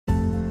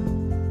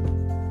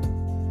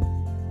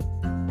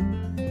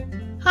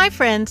Hi,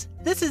 friends.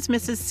 This is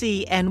Mrs.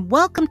 C, and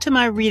welcome to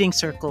my reading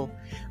circle.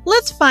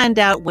 Let's find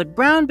out what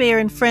Brown Bear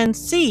and friends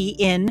see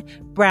in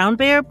Brown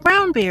Bear,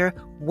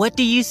 What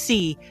Do You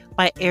See?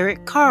 By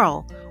Eric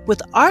Carle,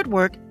 with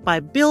artwork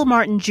by Bill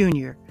Martin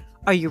Jr.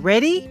 Are you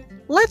ready?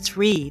 Let's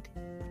read.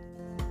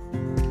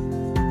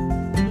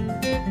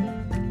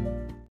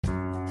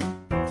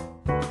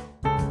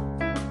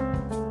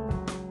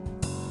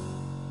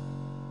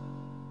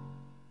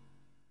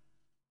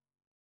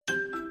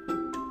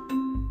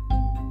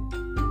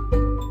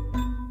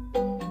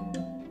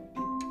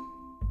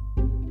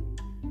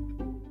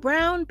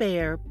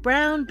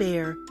 Brown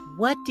Bear,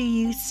 what do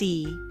you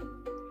see?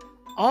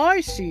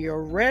 I see a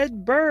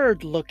red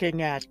bird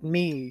looking at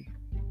me.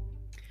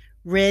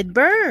 Red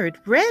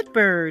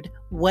bird,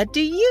 what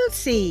do you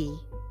see?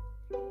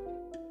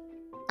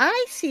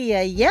 I see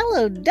a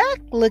yellow duck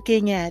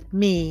looking at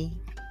me.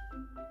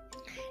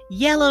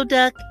 Yellow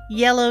duck,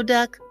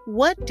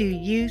 what do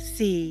you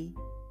see?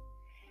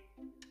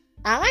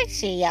 I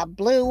see a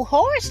blue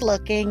horse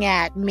looking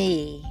at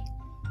me.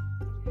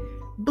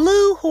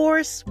 Blue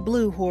horse,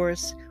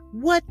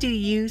 what do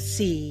you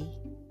see?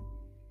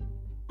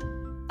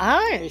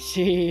 I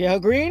see a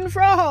green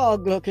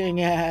frog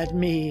looking at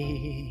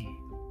me.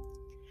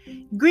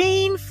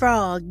 Green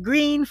frog,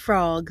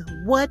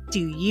 what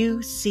do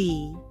you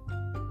see?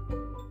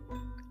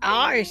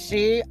 I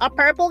see a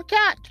purple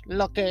cat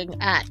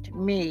looking at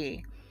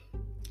me.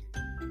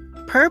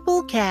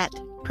 Purple cat,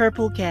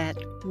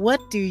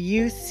 what do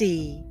you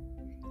see?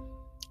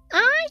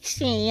 I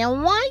see a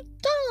white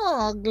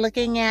dog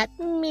looking at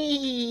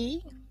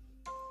me.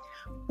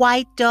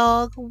 White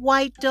dog,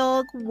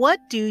 what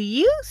do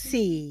you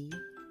see?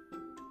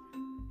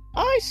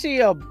 I see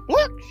a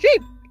black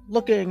sheep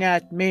looking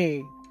at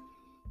me.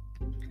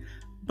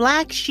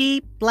 Black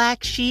sheep,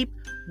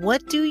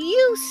 what do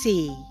you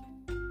see?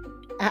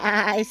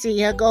 I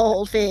see a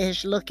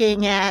goldfish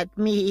looking at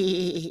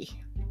me.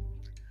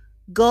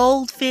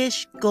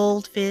 Goldfish,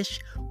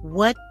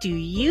 what do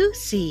you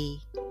see?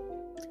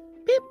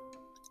 Pip,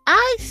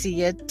 I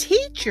see a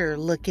teacher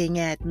looking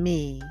at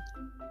me.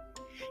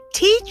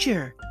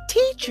 Teacher,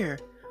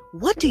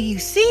 what do you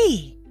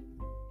see?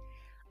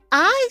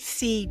 I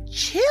see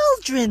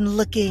children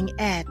looking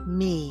at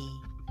me.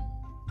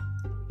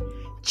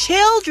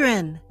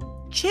 Children,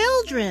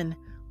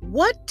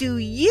 what do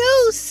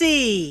you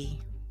see?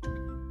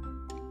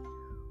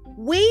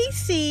 We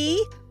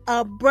see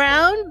a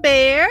brown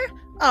bear,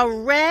 a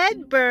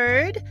red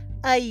bird,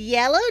 a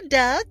yellow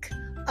duck,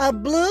 a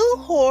blue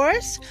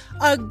horse,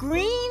 a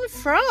green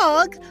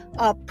frog,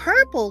 a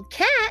purple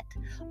cat,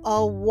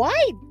 a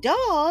white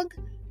dog,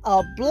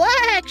 a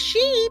black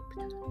sheep,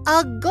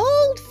 a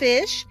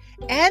goldfish,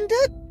 and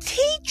a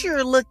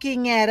teacher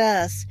looking at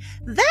us.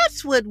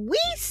 That's what we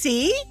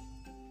see.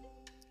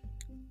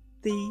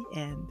 The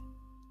end.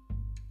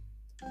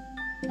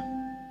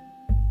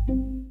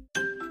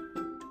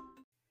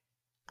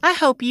 I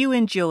hope you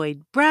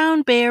enjoyed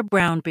Brown Bear,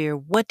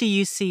 What Do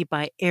You See?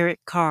 By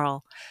Eric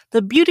Carle.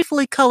 The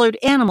beautifully colored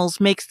animals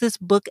makes this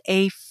book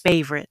a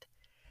favorite.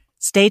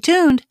 Stay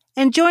tuned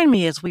and join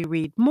me as we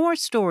read more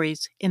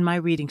stories in my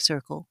reading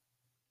circle.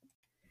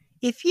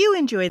 If you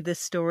enjoyed this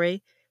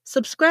story,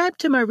 subscribe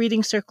to my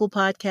Reading Circle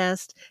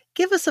podcast,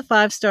 give us a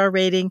 5-star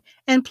rating,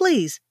 and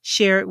please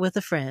share it with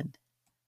a friend.